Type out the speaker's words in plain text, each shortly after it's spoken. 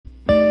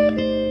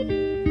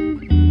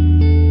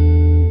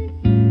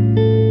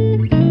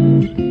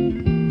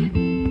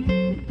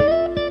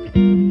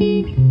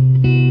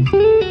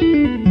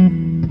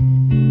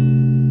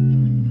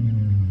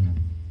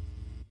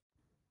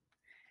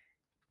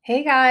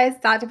Hey guys,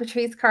 Dr.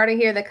 Patrice Carter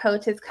here, the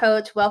Coach's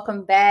Coach.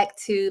 Welcome back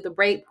to the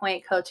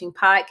Breakpoint Coaching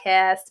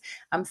Podcast.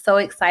 I'm so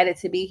excited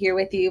to be here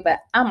with you, but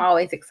I'm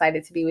always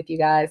excited to be with you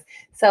guys.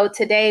 So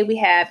today we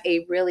have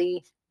a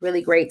really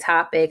great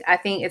topic. I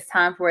think it's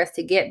time for us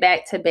to get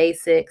back to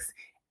basics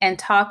and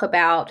talk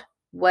about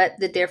what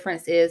the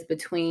difference is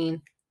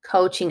between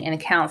coaching and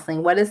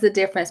counseling. What is the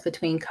difference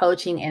between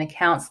coaching and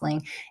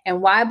counseling? And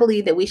why I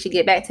believe that we should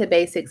get back to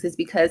basics is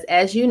because,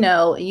 as you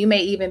know, you may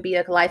even be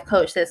a life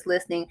coach that's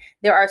listening.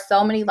 There are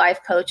so many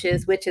life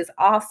coaches, which is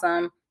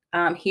awesome,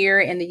 here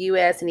in the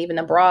US and even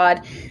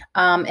abroad.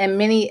 And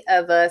many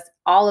of us,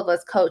 all of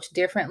us, coach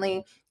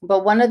differently.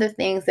 But one of the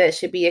things that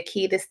should be a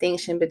key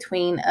distinction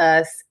between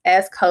us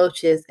as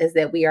coaches is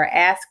that we are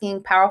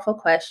asking powerful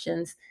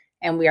questions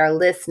and we are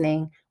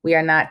listening. We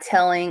are not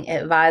telling,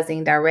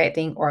 advising,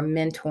 directing, or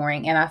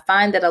mentoring. And I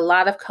find that a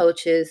lot of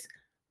coaches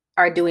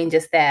are doing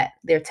just that.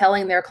 They're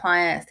telling their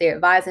clients, they're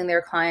advising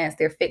their clients,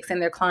 they're fixing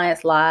their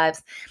clients'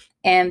 lives.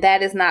 And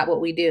that is not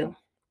what we do.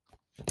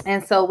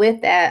 And so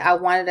with that, I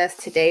wanted us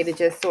today to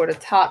just sort of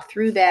talk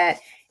through that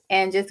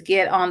and just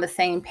get on the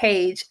same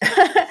page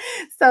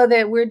so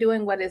that we're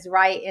doing what is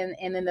right and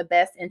in the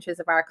best interest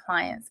of our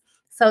clients.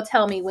 So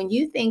tell me, when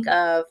you think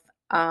of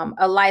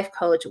a life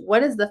coach,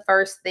 what is the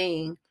first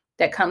thing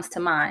that comes to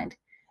mind?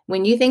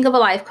 When you think of a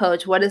life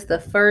coach, what is the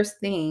first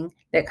thing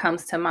that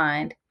comes to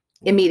mind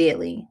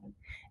immediately?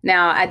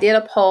 Now, I did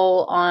a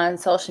poll on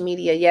social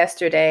media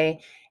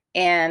yesterday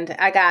and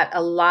I got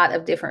a lot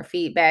of different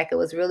feedback. It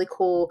was really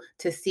cool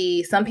to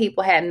see. Some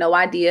people had no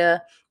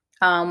idea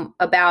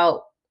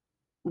about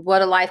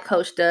what a life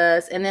coach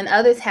does. And then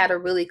others had a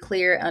really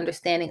clear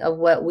understanding of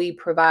what we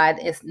provide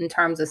in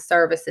terms of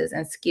services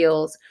and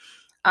skills.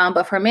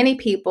 But for many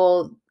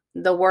people,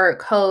 the word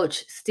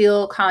coach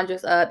still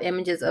conjures up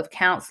images of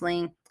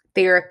counseling,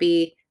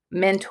 therapy,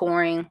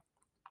 mentoring,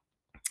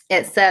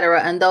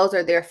 etc. And those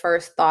are their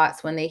first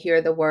thoughts when they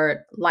hear the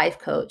word life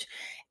coach.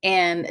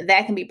 And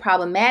that can be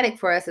problematic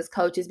for us as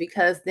coaches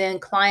because then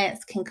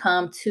clients can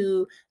come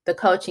to the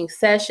coaching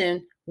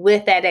session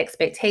with that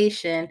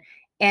expectation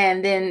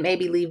and then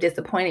maybe leave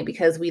disappointed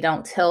because we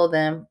don't tell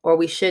them, or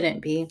we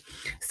shouldn't be.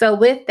 So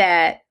with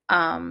that,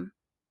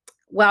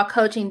 while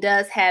coaching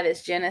does have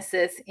its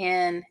genesis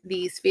in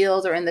these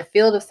fields or in the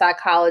field of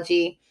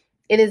psychology,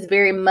 it is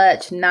very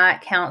much not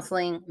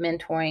counseling,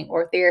 mentoring,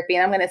 or therapy.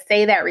 And I'm going to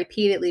say that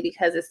repeatedly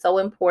because it's so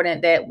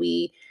important that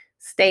we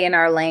stay in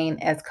our lane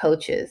as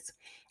coaches.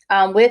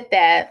 With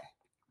that,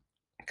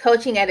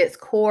 coaching at its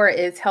core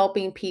is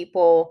helping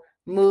people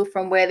move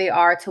from where they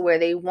are to where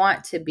they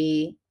want to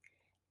be.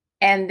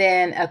 And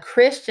then a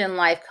Christian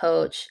life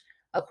coach,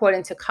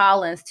 according to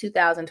Collins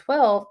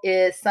 2012,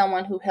 is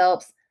someone who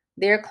helps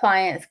their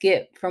clients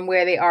get from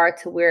where they are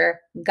to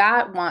where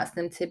God wants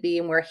them to be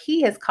and where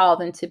He has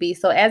called them to be.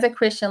 So as a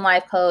Christian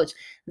life coach,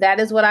 that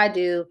is what I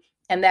do.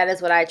 And that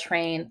is what I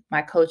train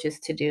my coaches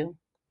to do.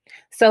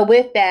 So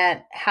with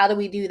that, how do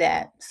we do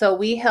that? So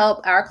we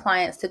help our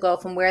clients to go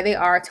from where they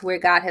are to where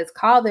God has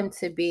called them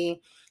to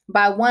be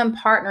by, one,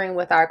 partnering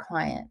with our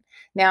client.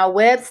 Now,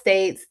 Webb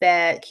states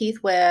that, Keith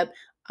Webb,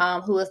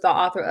 who is the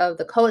author of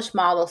the Coach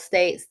Model,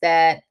 states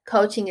that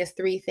coaching is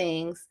three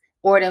things,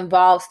 or it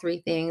involves three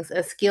things: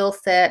 a skill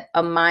set,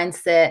 a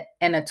mindset,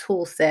 and a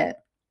tool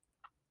set.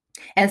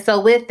 And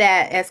so with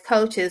that, as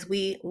coaches,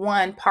 we,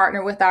 one,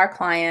 partner with our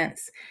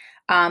clients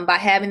by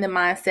having the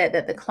mindset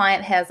that the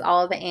client has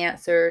all of the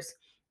answers,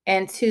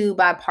 and two,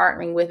 by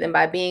partnering with them,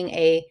 by being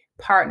a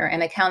partner,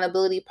 an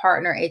accountability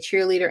partner, a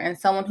cheerleader, and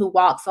someone who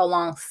walks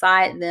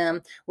alongside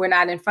them. We're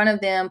not in front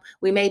of them.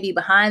 We may be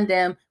behind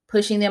them,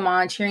 pushing them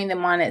on, cheering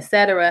them on,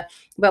 etc.,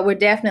 but we're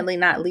definitely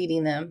not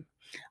leading them.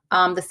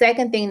 The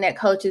second thing that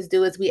coaches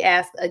do is we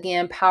ask,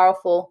 again,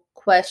 powerful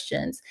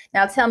questions.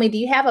 Now, tell me, do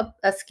you have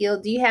a skill?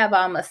 Do you have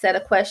a set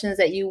of questions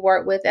that you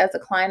work with as a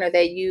client, or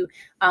that you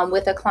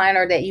with a client,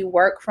 or that you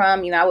work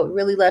from? I would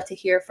really love to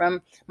hear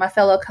from my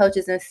fellow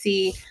coaches and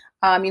see,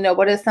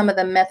 what are some of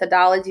the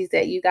methodologies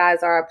that you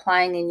guys are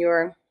applying in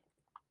your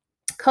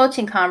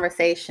coaching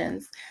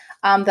conversations.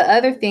 The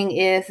other thing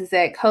is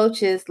that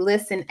coaches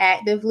listen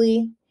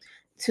actively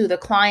to the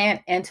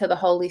client and to the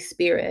Holy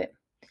Spirit.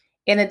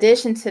 In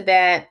addition to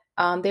that,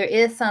 there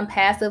is some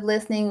passive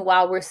listening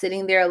while we're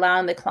sitting there,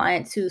 allowing the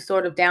client to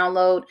sort of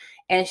download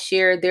and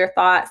share their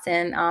thoughts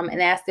and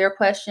ask their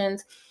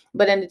questions.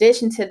 But in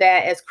addition to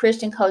that, as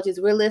Christian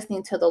coaches, we're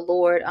listening to the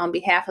Lord on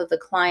behalf of the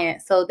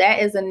client. So that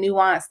is a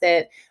nuance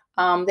that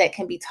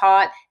can be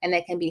taught and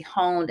that can be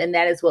honed, and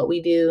that is what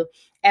we do.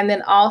 And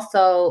then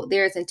also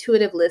there's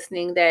intuitive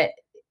listening that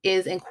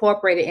is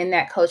incorporated in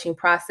that coaching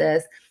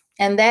process.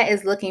 And that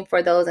is looking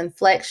for those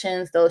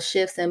inflections, those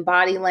shifts in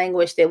body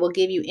language that will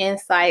give you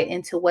insight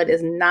into what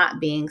is not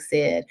being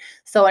said.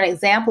 So an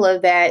example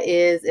of that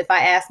is if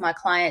I ask my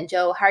client,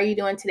 Joe, how are you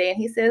doing today? And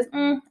he says,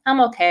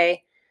 I'm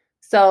okay.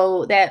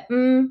 So that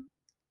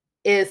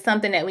is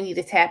something that we need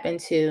to tap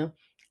into.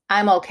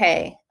 I'm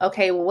okay.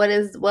 Okay, well,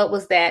 what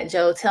was that,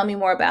 Joe? Tell me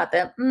more about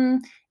that.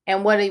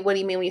 And what do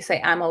you mean when you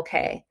say I'm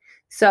okay?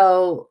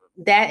 So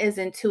that is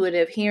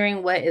intuitive,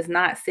 hearing what is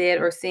not said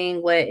or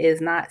seeing what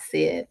is not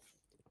said.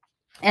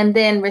 And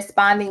then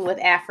responding with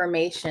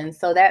affirmations.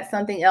 So that's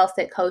something else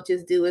that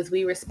coaches do, is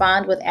we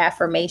respond with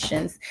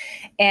affirmations.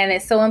 And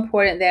it's so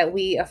important that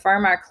we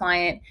affirm our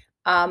client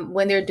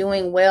when they're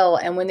doing well,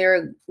 and when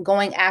they're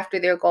going after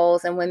their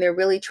goals, and when they're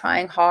really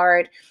trying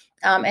hard.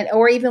 And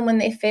or even when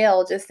they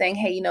fail, just saying,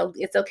 hey,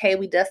 it's okay.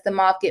 We dust them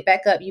off, get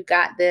back up. You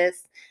got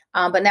this.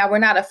 But now we're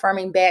not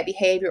affirming bad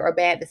behavior or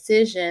bad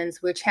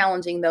decisions. We're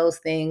challenging those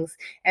things.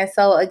 And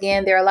so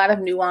again, there are a lot of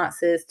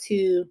nuances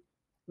to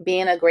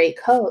being a great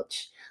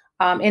coach.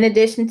 In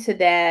addition to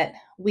that,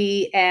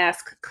 we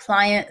ask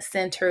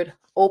client-centered,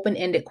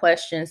 open-ended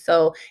questions.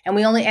 And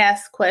we only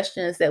ask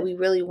questions that we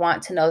really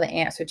want to know the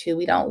answer to.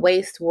 We don't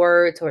waste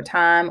words or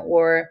time,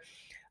 or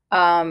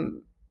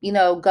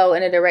go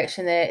in a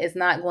direction that is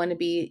not going to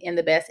be in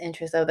the best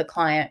interest of the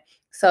client.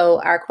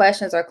 So our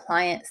questions are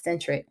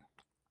client-centric.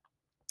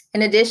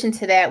 In addition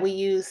to that, we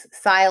use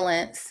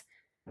silence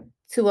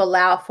to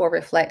allow for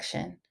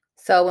reflection.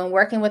 So when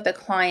working with a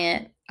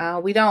client,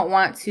 we don't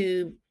want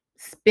to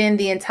spend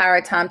the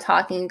entire time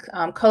talking.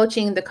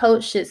 Coaching, the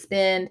coach should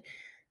spend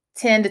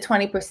 10 to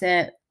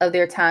 20% of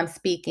their time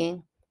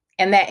speaking,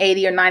 and that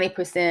 80 or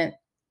 90%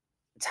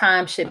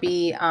 time should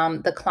be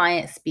the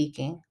client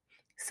speaking.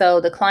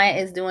 So the client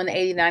is doing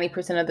 80,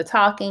 90% of the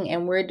talking,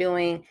 and we're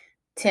doing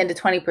 10 to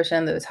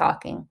 20% of the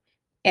talking,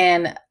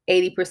 and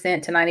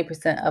 80% to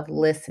 90% of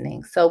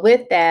listening. So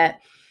with that,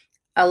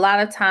 a lot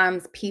of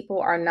times people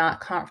are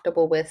not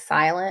comfortable with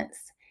silence.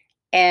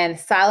 And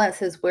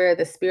silence is where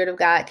the Spirit of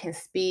God can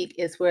speak,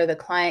 is where the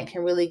client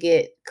can really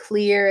get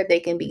clear. They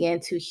can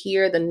begin to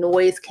hear, the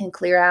noise can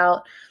clear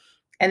out,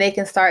 and they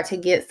can start to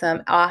get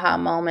some aha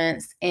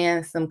moments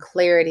and some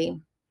clarity.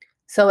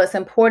 So it's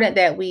important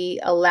that we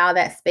allow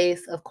that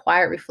space of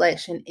quiet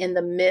reflection in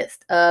the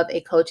midst of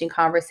a coaching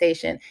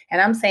conversation.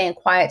 And I'm saying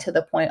quiet to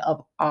the point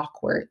of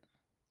awkward.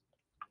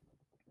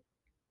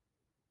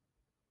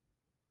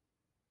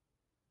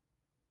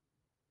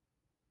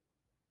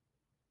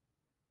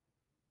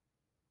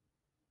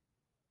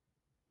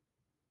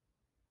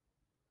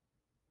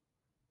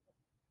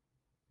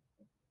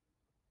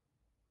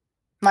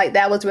 Like,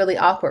 that was really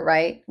awkward,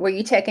 right? Were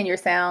you checking your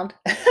sound?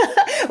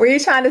 Were you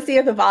trying to see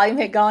if the volume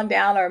had gone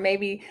down, or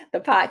maybe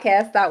the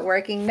podcast stopped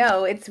working?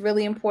 No, it's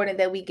really important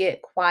that we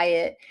get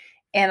quiet.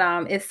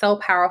 And it's so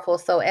powerful.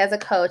 So as a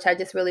coach, I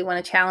just really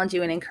want to challenge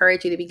you and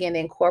encourage you to begin to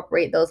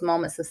incorporate those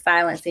moments of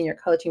silence in your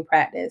coaching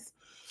practice.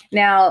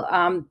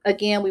 Now,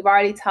 again, we've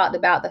already talked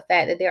about the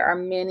fact that there are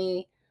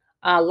many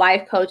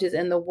life coaches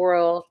in the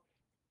world,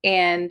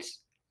 and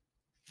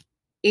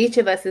each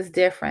of us is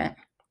different.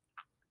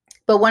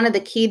 But one of the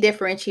key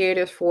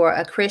differentiators for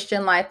a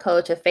Christian life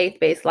coach, a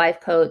faith-based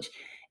life coach,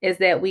 is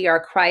that we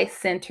are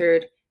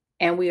Christ-centered,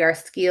 and we are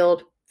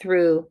skilled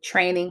through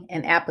training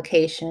and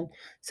application.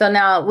 So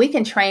now we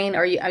can train,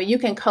 or you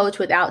can coach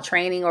without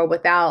training or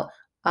without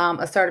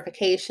a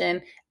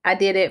certification. I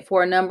did it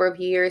for a number of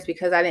years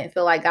because I didn't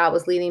feel like God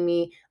was leading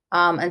me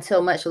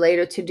until much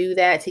later to do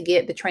that, to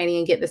get the training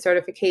and get the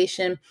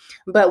certification.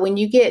 But when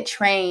you get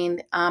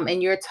trained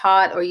and you're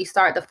taught, or you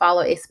start to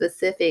follow a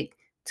specific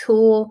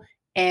tool,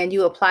 and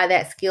you apply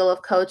that skill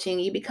of coaching,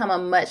 you become a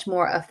much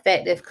more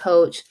effective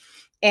coach,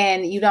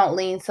 and you don't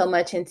lean so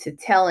much into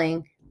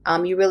telling.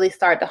 You really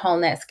start to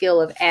hone that skill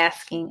of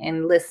asking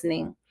and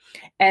listening.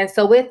 And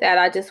so with that,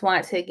 I just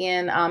want to,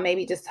 again,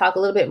 maybe just talk a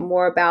little bit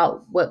more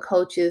about what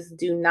coaches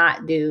do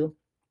not do.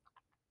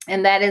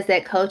 And that is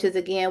that coaches,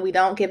 again, we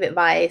don't give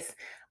advice.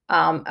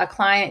 A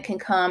client can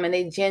come and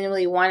they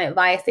genuinely want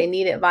advice, they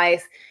need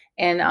advice,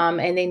 and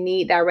they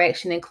need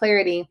direction and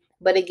clarity.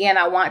 But again,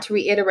 I want to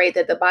reiterate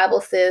that the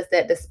Bible says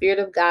that the Spirit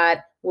of God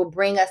will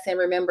bring us in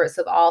remembrance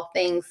of all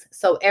things.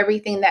 So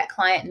everything that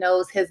client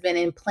knows has been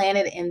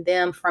implanted in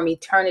them from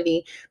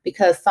eternity,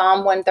 because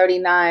Psalm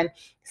 139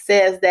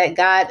 says that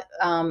God,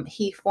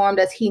 he formed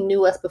us, he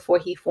knew us before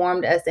he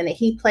formed us. And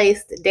he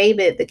placed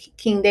David, the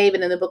King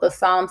David, in the book of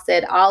Psalms,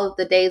 said, all of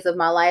the days of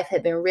my life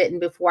had been written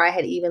before I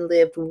had even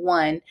lived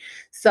one.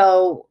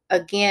 So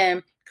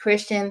again,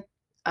 Christian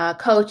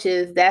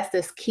coaches, that's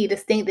this key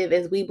distinctive,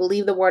 is we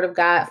believe the word of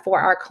God for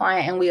our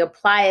client, and we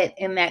apply it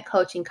in that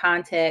coaching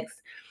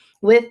context.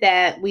 With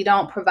that, we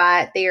don't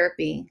provide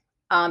therapy.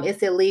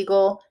 It's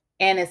illegal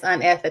and it's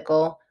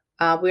unethical.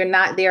 We're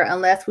not there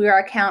unless we are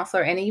a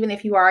counselor. And even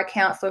if you are a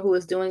counselor who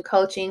is doing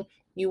coaching,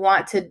 you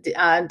want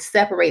to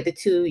separate the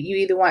two. You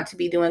either want to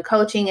be doing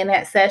coaching in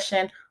that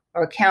session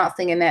or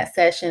counseling in that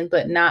session,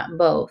 but not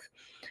both.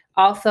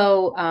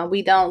 Also,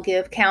 we don't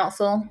give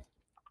counsel,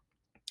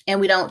 and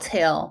we don't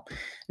tell.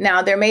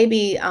 Now, there may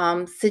be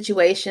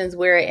situations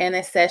where in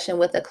a session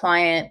with a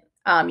client,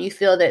 you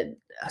feel that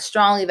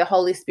strongly the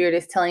Holy Spirit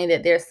is telling you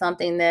that there's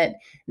something that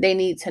they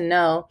need to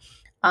know.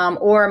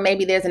 Or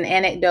maybe there's an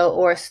anecdote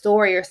or a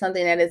story or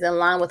something that is in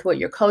line with what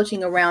you're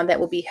coaching around that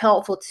will be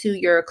helpful to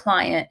your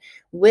client.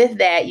 With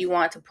that, you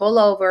want to pull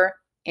over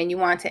and you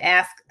want to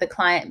ask the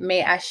client,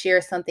 may I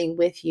share something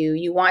with you?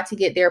 You want to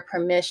get their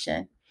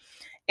permission.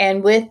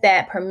 And with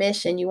that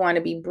permission, you want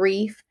to be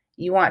brief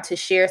You want to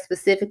share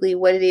specifically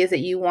what it is that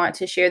you want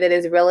to share that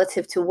is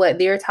relative to what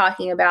they're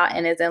talking about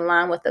and is in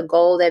line with the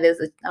goal that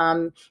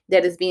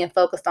is being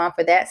focused on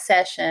for that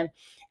session.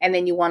 And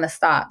then you want to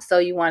stop. So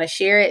you want to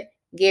share it,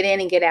 get in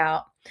and get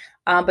out.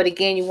 But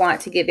again, you want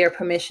to get their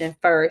permission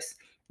first.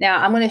 Now,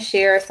 I'm going to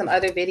share some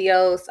other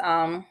videos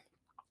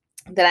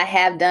that I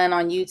have done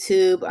on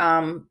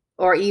YouTube,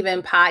 or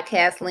even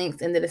podcast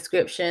links in the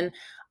description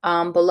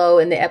below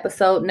in the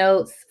episode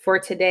notes for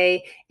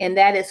today. And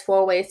that is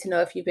 4 ways to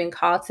know if you've been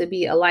called to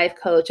be a life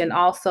coach, and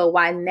also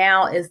why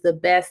now is the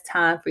best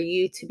time for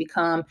you to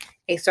become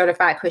a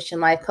certified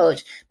Christian life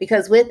coach.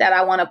 Because with that,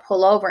 I want to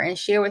pull over and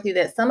share with you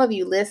that some of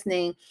you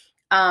listening,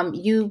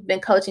 you've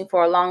been coaching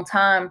for a long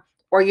time,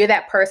 or you're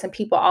that person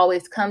people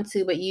always come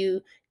to, but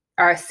you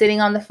are sitting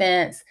on the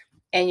fence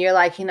and you're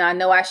like, I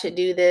know I should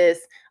do this.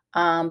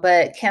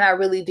 But can I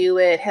really do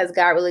it? Has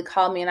God really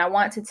called me? And I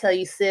want to tell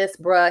you, sis,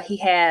 bruh, he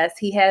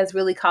has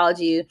really called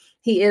you.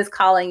 He is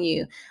calling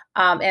you.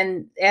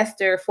 And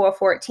Esther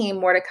 4:14,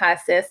 Mordecai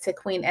says to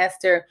Queen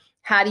Esther,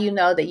 how do you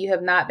know that you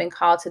have not been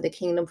called to the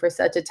kingdom for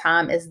such a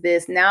time as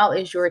this? Now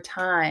is your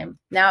time.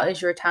 Now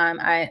is your time.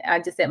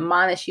 I just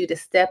admonish you to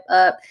step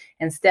up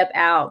and step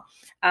out.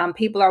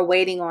 People are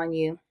waiting on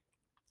you.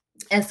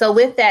 And so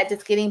with that,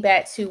 just getting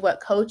back to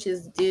what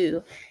coaches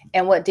do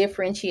and what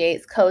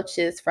differentiates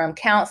coaches from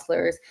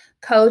counselors,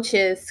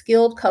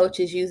 skilled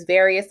coaches use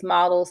various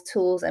models,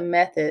 tools, and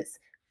methods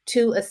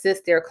to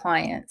assist their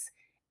clients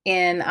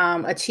in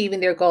achieving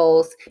their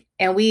goals.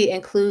 And we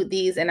include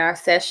these in our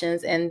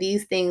sessions. And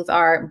these things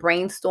are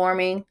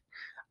brainstorming,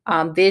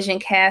 vision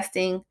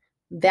casting,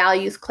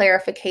 values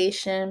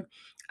clarification,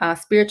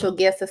 spiritual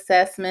gifts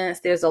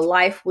assessments. There's a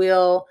life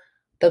wheel,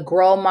 the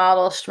Grow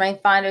Model,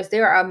 Strength Finders.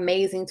 There are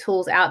amazing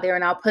tools out there,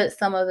 and I'll put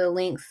some of the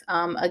links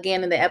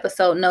again in the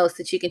episode notes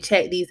that you can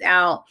check these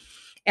out.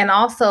 And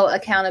also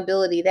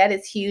accountability. That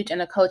is huge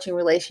in a coaching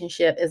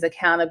relationship, is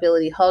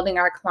accountability, holding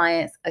our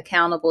clients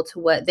accountable to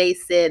what they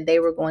said they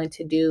were going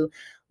to do,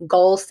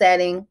 goal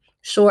setting,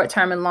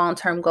 short-term and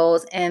long-term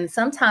goals, and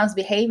sometimes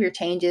behavior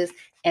changes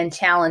and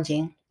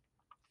challenging.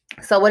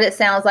 So what it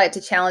sounds like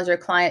to challenge your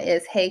client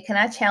is, hey, can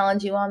I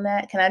challenge you on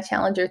that? Can I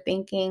challenge your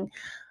thinking?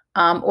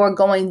 Or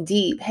going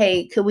deep.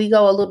 Hey, could we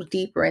go a little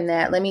deeper in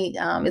that?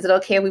 Is it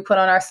okay if we put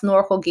on our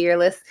snorkel gear?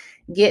 Let's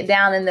get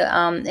down in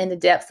the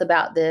depths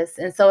about this.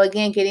 And so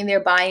again, getting their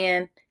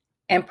buy-in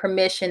and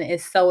permission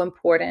is so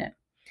important.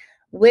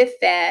 With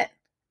that,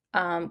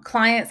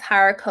 clients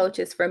hire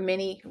coaches for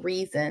many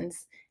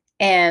reasons.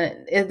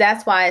 And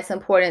that's why it's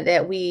important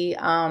that we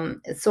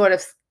sort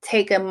of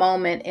take a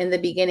moment in the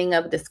beginning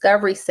of a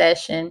discovery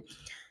session,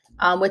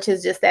 which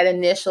is just that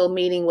initial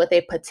meeting with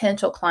a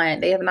potential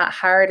client. They have not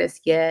hired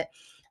us yet,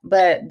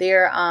 but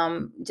they're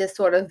just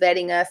sort of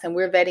vetting us, and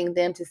we're vetting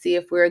them to see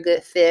if we're a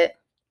good fit.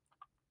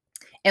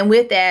 And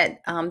with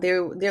that,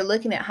 they're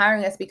looking at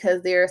hiring us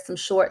because there are some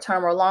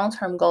short-term or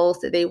long-term goals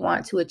that they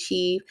want to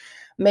achieve.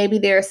 Maybe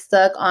they're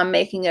stuck on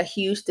making a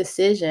huge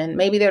decision.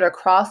 Maybe they're at a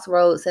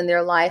crossroads in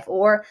their life,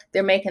 or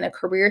they're making a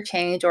career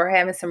change or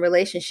having some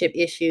relationship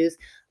issues.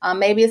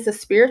 Maybe it's a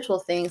spiritual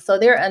thing. So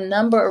there are a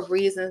number of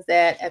reasons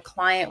that a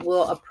client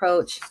will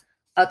approach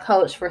a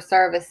coach for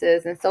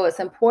services. And so it's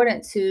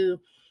important to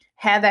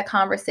have that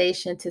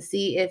conversation to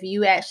see if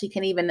you actually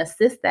can even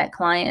assist that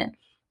client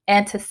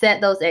and to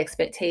set those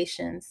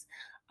expectations.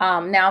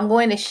 Now, I'm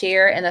going to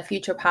share in a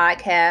future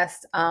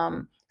podcast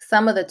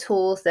some of the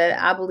tools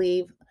that I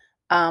believe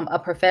a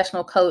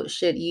professional coach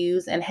should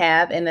use and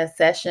have in a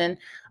session,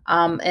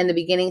 in the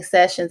beginning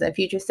sessions and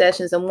future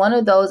sessions. And one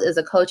of those is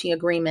a coaching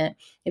agreement.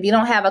 If you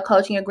don't have a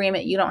coaching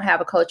agreement, you don't have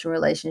a coaching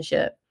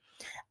relationship.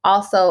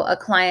 Also, a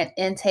client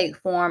intake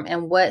form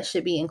and what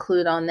should be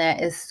included on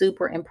that is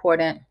super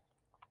important.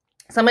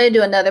 So I'm going to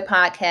do another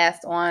podcast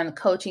on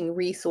coaching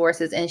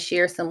resources and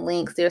share some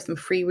links. There's some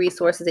free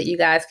resources that you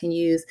guys can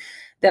use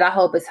that I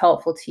hope is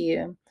helpful to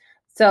you.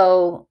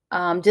 So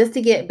just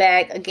to get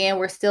back, again,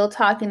 we're still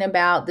talking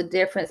about the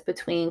difference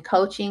between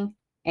coaching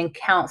and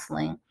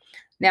counseling.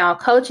 Now,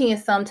 coaching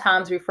is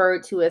sometimes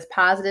referred to as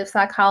positive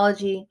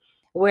psychology,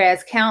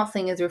 whereas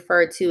counseling is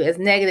referred to as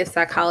negative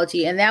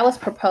psychology. And that was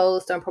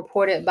proposed and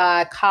purported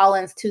by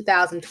Collins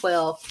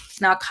 2012.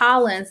 Now,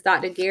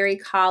 Dr. Gary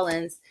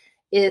Collins,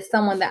 is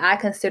someone that I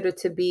consider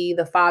to be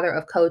the father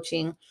of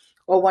coaching,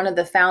 or one of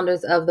the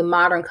founders of the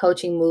modern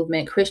coaching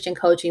movement, Christian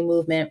coaching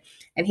movement.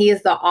 And he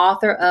is the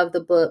author of the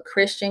book,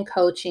 Christian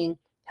Coaching,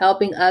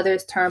 Helping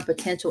Others Turn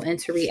Potential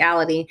into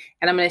Reality.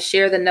 And I'm going to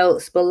share the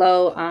notes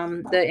below,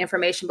 the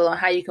information below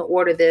how you can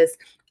order this.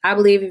 I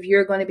believe if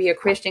you're going to be a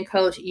Christian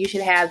coach, you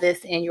should have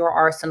this in your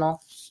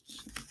arsenal.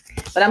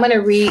 But I'm going to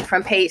read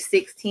from page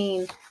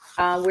 16,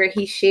 where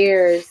he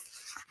shares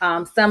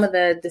some of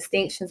the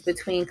distinctions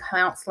between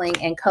counseling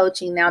and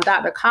coaching. Now,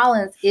 Dr.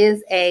 Collins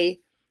is a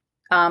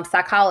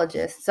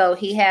psychologist. So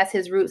he has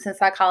his roots in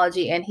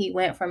psychology, and he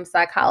went from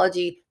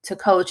psychology to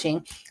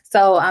coaching.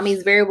 So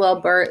he's very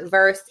well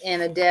versed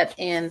and adept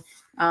in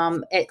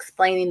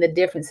explaining the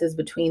differences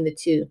between the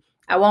two.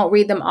 I won't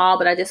read them all,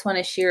 but I just want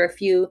to share a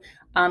few.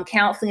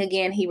 Counseling,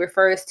 again, he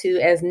refers to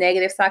as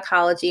negative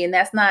psychology, and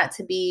that's not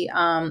to be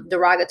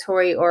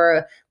derogatory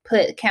or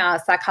put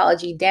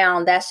psychology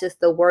down. That's just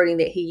the wording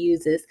that he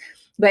uses.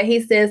 But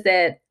he says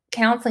that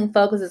counseling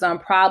focuses on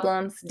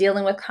problems,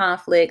 dealing with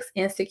conflicts,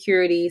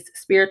 insecurities,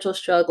 spiritual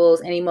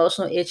struggles, and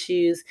emotional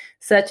issues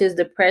such as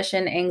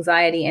depression,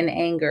 anxiety, and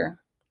anger.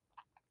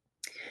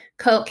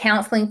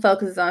 Counseling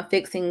focuses on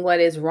fixing what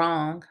is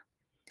wrong.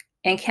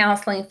 And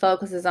counseling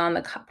focuses on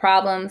the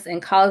problems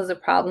and causes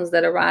of problems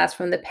that arise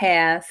from the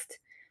past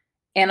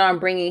and on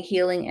bringing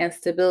healing and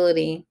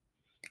stability.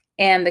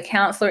 And the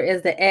counselor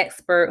is the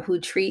expert who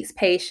treats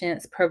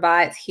patients,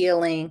 provides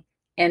healing,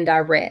 and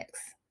directs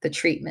the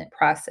treatment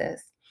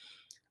process.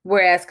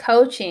 Whereas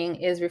coaching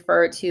is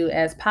referred to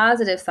as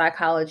positive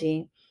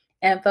psychology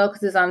and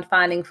focuses on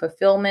finding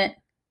fulfillment,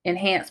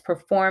 enhanced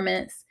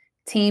performance,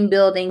 team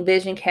building,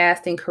 vision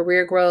casting,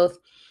 career growth,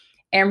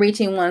 and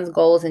reaching one's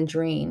goals and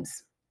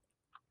dreams.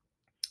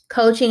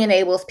 Coaching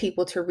enables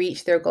people to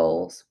reach their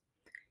goals,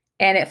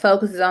 and it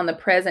focuses on the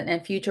present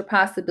and future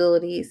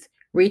possibilities,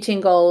 reaching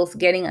goals,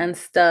 getting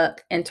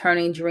unstuck, and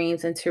turning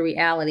dreams into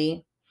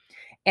reality.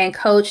 And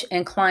coach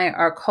and client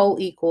are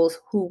co-equals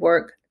who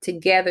work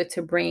together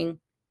to bring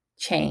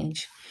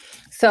change.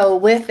 So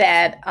with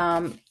that,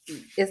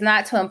 it's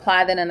not to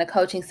imply that in a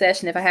coaching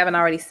session, if I haven't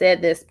already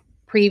said this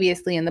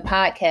previously in the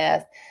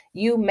podcast,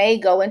 you may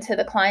go into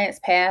the client's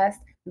past,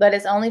 but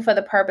it's only for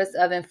the purpose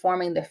of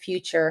informing the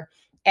future.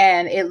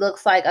 And it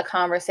looks like a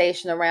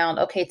conversation around,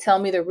 okay, tell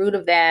me the root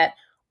of that,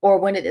 or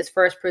when did this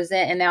first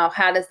present? And now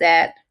how does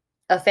that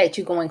affect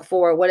you going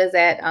forward? What is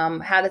that?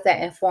 How does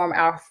that inform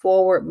our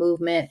forward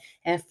movement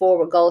and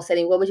forward goal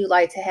setting? What would you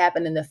like to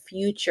happen in the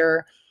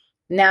future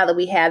now that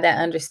we have that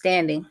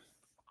understanding?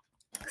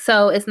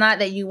 So it's not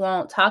that you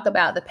won't talk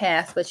about the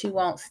past, but you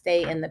won't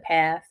stay in the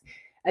past.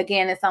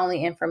 Again, it's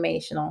only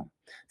informational.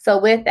 So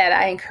with that,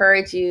 I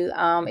encourage you,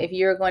 if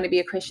you're going to be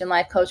a Christian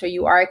life coach or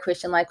you are a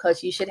Christian life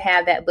coach, you should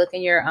have that book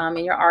in your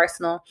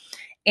arsenal.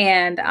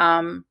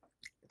 And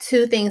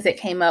two things that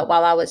came up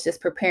while I was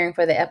just preparing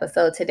for the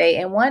episode today.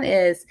 And one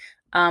is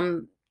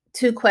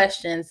two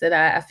questions that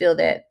I feel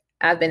that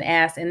I've been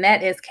asked, and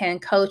that is, can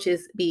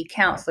coaches be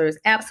counselors?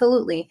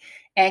 Absolutely.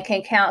 And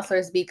can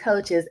counselors be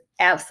coaches?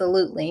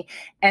 Absolutely.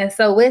 And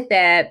so with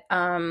that,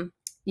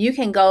 you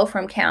can go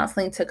from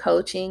counseling to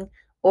coaching,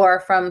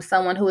 or from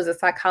someone who is a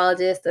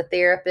psychologist, a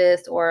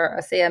therapist, or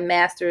say a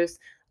master's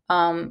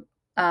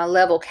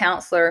level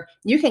counselor.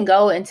 You can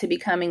go into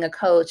becoming a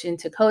coach,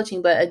 into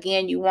coaching, but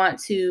again, you want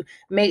to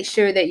make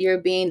sure that you're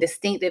being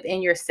distinctive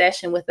in your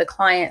session with the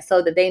client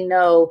so that they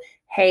know,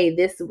 hey,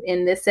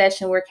 in this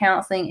session we're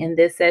counseling, in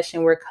this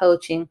session we're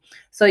coaching.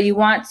 So you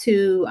want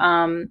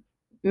to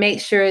make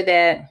sure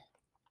that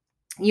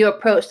you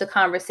approach the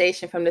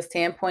conversation from the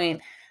standpoint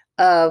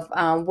of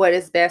what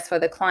is best for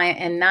the client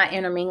and not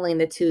intermingling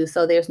the two,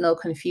 so there's no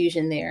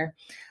confusion there.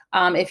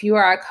 If you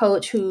are a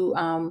coach who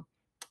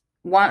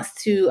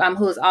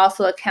who is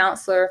also a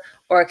counselor,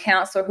 or a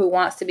counselor who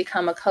wants to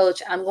become a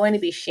coach, I'm going to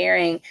be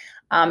sharing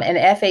an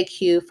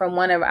FAQ from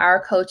one of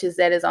our coaches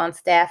that is on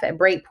staff at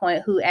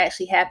Breakpoint, who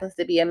actually happens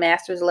to be a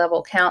master's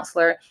level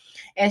counselor.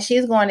 And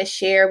she's going to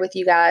share with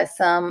you guys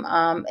some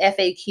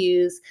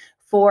FAQs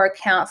for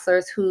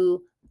counselors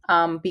who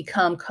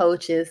become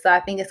coaches. So I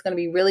think it's going to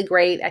be really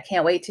great. I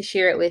can't wait to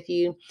share it with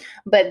you.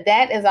 But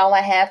that is all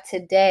I have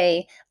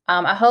today.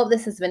 I hope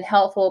this has been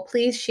helpful.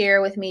 Please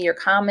share with me your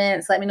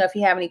comments. Let me know if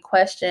you have any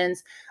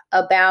questions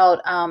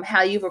about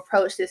how you've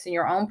approached this in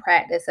your own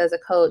practice as a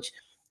coach,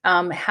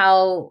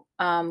 how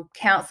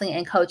counseling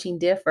and coaching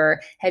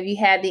differ. Have you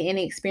had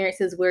any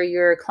experiences where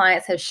your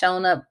clients have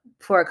shown up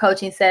for a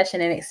coaching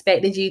session and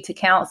expected you to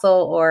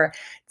counsel or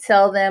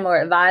tell them or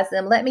advise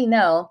them? Let me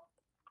know.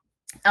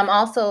 I'm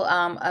also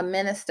a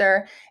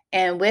minister,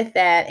 and with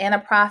that, and a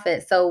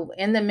prophet. So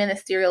in the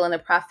ministerial and the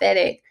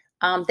prophetic,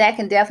 that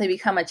can definitely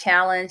become a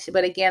challenge.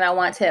 But again, I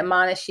want to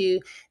admonish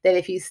you that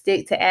if you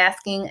stick to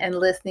asking and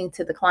listening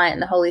to the client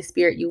and the Holy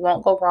Spirit, you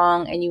won't go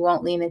wrong and you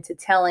won't lean into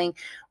telling.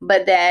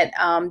 But that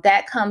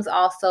that comes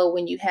also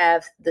when you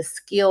have the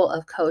skill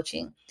of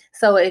coaching.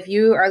 So if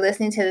you are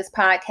listening to this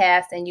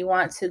podcast and you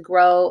want to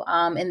grow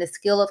in the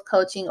skill of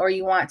coaching, or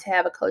you want to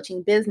have a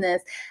coaching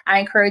business, I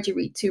encourage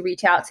you to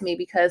reach out to me,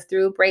 because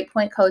through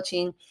Breakpoint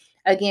Coaching,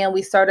 again,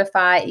 we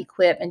certify,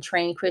 equip, and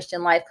train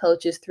Christian life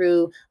coaches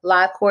through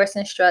live course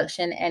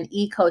instruction and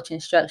e-coach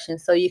instruction.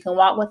 So you can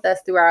walk with us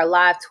through our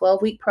live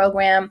 12-week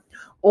program,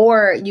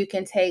 or you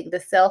can take the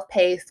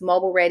self-paced,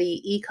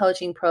 mobile-ready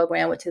e-coaching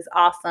program, which is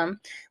awesome.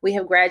 We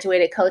have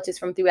graduated coaches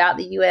from throughout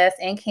the U.S.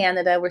 and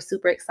Canada. We're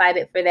super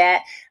excited for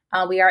that.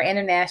 We are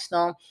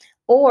international.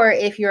 Or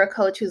if you're a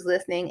coach who's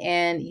listening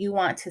and you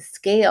want to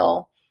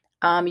scale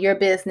your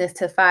business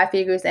to 5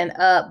 figures and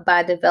up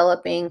by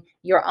developing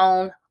your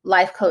own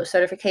life coach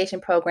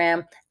certification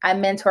program, I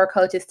mentor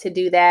coaches to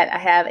do that. I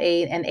have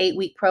an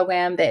 8-week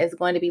program that is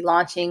going to be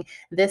launching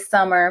this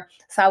summer.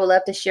 So I would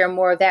love to share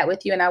more of that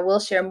with you, and I will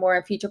share more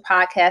in future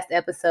podcast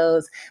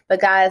episodes. But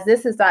guys,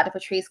 this is Dr.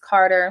 Patrice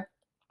Carter.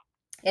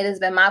 It has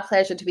been my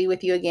pleasure to be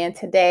with you again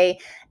today.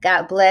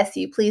 God bless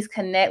you. Please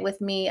connect with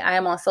me. I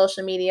am on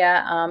social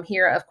media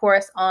here, of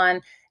course,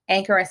 on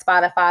Anchor and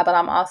Spotify, but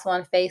I'm also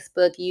on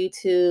Facebook,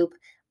 YouTube,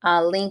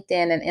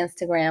 LinkedIn, and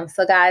Instagram.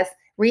 So, guys,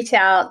 reach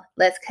out,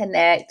 let's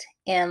connect,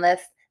 and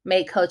let's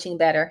make coaching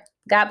better.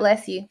 God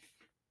bless you.